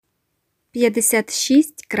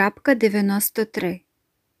56.93.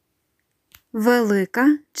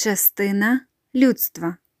 Велика частина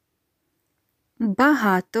людства.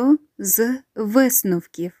 Багато з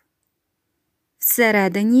висновків.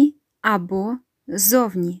 Всередині або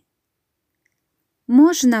зовні.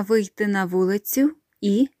 Можна вийти на вулицю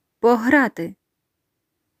і пограти.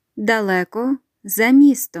 Далеко за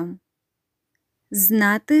містом.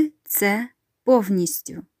 Знати це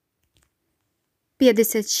повністю.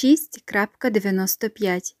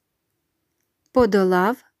 56.95.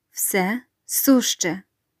 Подолав все суще.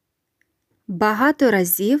 Багато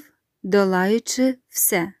разів долаючи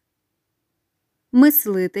все.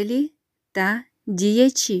 Мислителі та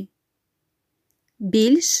діячі.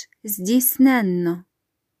 Більш здійсненно.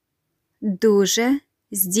 Дуже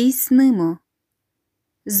здійснимо.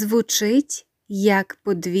 Звучить як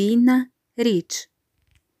подвійна річ.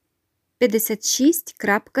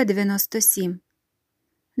 56.97.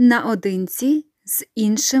 Наодинці з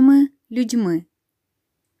іншими людьми.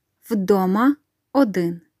 Вдома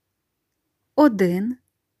один. Один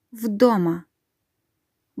вдома.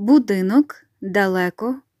 Будинок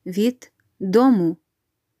далеко від дому.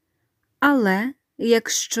 Але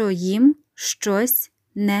якщо їм щось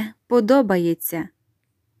не подобається.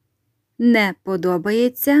 Не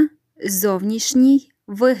подобається зовнішній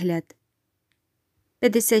вигляд.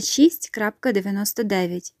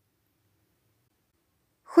 56.99.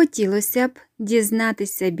 Хотілося б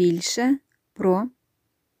дізнатися більше про.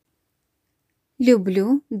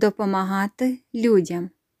 Люблю допомагати людям.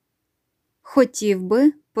 Хотів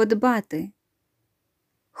би подбати.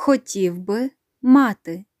 Хотів би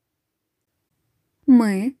мати.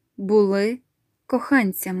 Ми були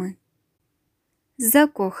коханцями.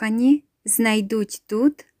 Закохані знайдуть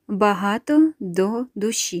тут багато до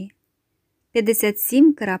душі.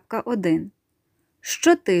 57.1.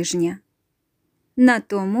 Щотижня. На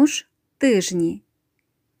тому ж тижні.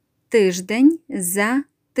 Тиждень за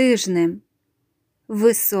тижнем.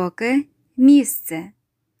 Високе місце.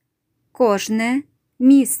 Кожне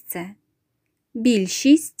місце.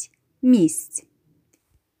 Більшість місць.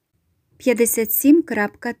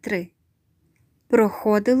 57.3.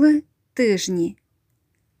 Проходили тижні.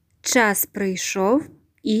 Час прийшов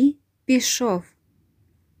і пішов.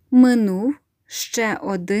 Минув ще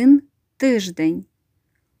один тиждень.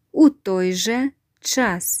 У той же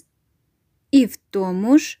час. І в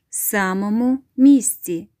тому ж самому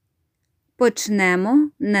місці.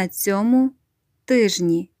 Почнемо на цьому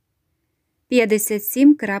тижні.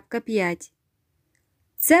 57.5.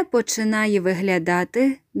 Це починає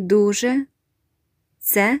виглядати дуже.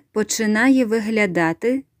 Це починає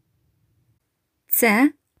виглядати.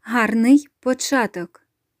 Це гарний початок.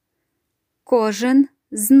 Кожен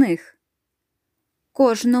з них.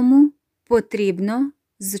 Кожному потрібно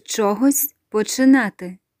з чогось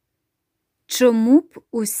починати. Чому б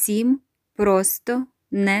усім просто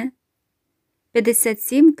не?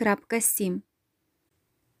 57.7.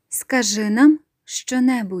 Скажи нам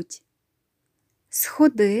щонебудь.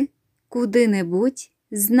 Сходи куди-небудь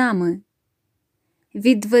з нами.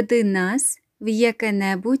 Відведи нас в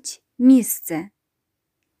яке-небудь місце.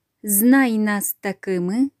 Знай нас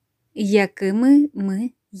такими, якими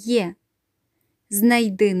ми є.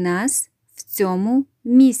 Знайди нас в цьому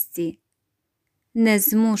місці. Не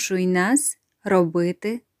змушуй нас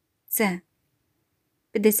робити це.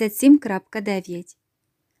 57.9.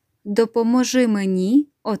 Допоможи мені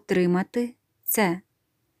отримати це.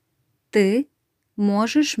 Ти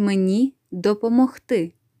можеш мені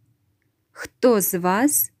допомогти. Хто з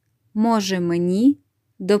вас може мені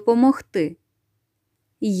допомогти?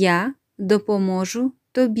 Я допоможу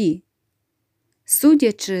тобі.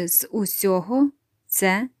 Судячи з усього,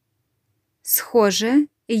 це, схоже,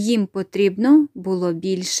 їм потрібно було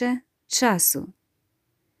більше часу.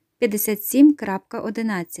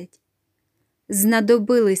 57.11.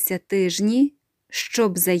 Знадобилися тижні,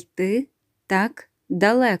 щоб зайти так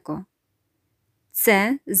далеко.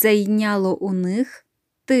 Це зайняло у них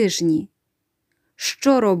тижні.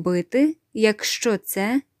 Що робити, якщо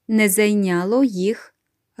це не зайняло їх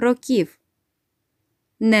років?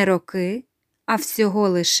 Не роки, а всього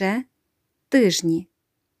лише тижні.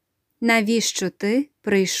 Навіщо ти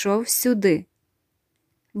прийшов сюди?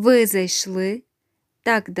 Ви зайшли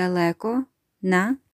так далеко на